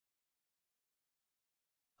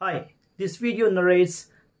Hi, this video narrates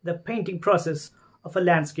the painting process of a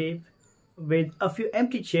landscape with a few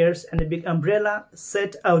empty chairs and a big umbrella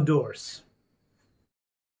set outdoors.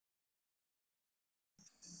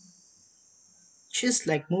 Just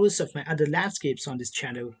like most of my other landscapes on this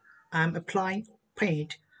channel, I'm applying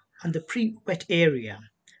paint on the pre-wet area.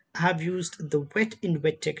 I have used the wet in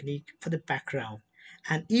wet technique for the background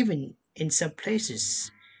and even in some places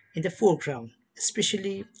in the foreground,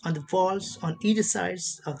 especially on the walls on either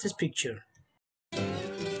sides of this picture.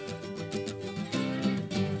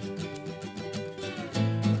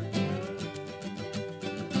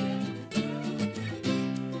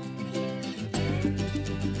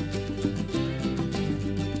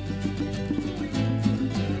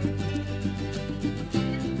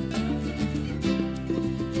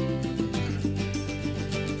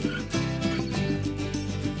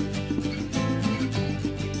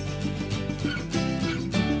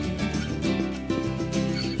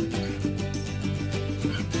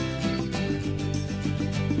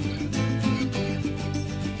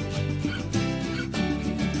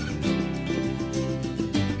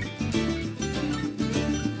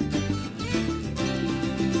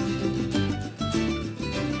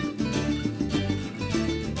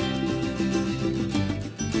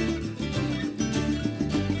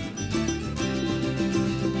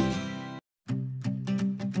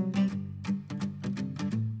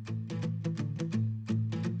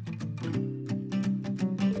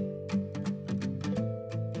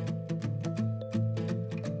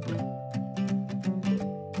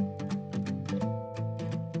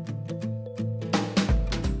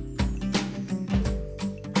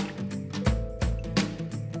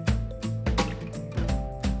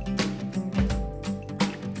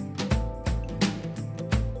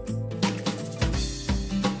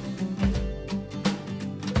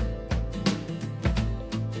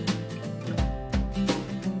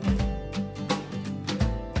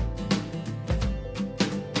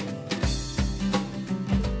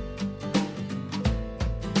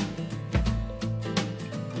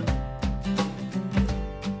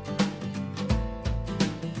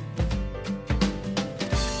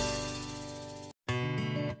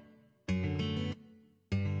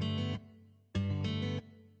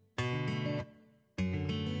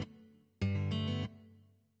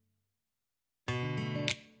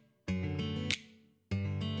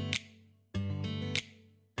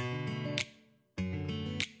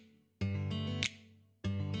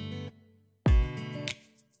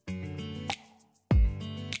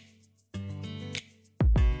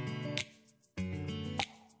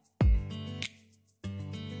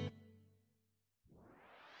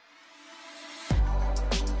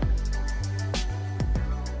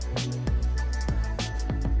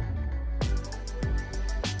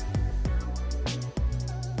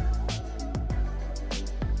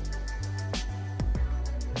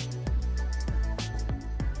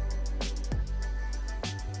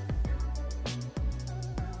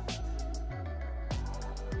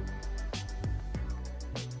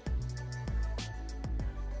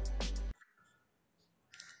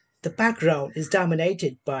 The background is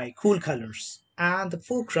dominated by cool colors, and the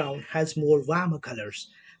foreground has more warmer colors.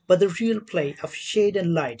 But the real play of shade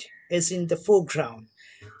and light is in the foreground,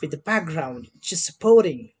 with the background just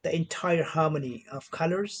supporting the entire harmony of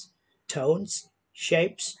colors, tones,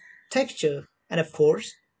 shapes, texture, and of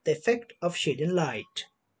course, the effect of shade and light.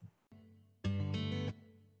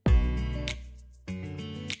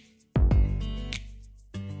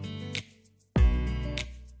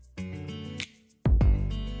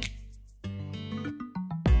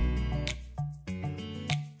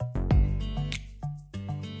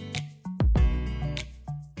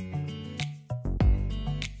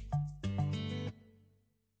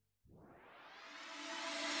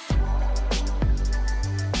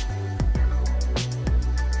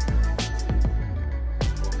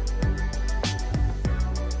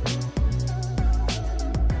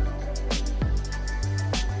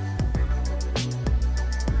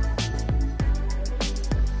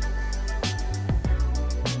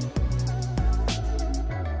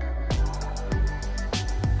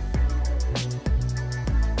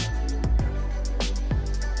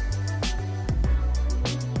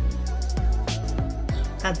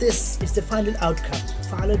 And this is the final outcome,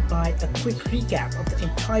 followed by a quick recap of the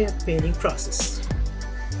entire painting process.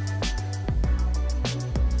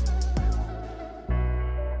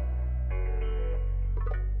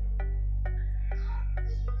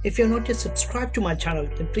 If you're not yet subscribed to my channel,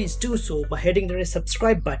 then please do so by hitting the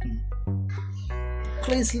subscribe button.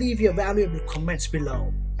 Please leave your valuable comments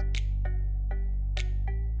below.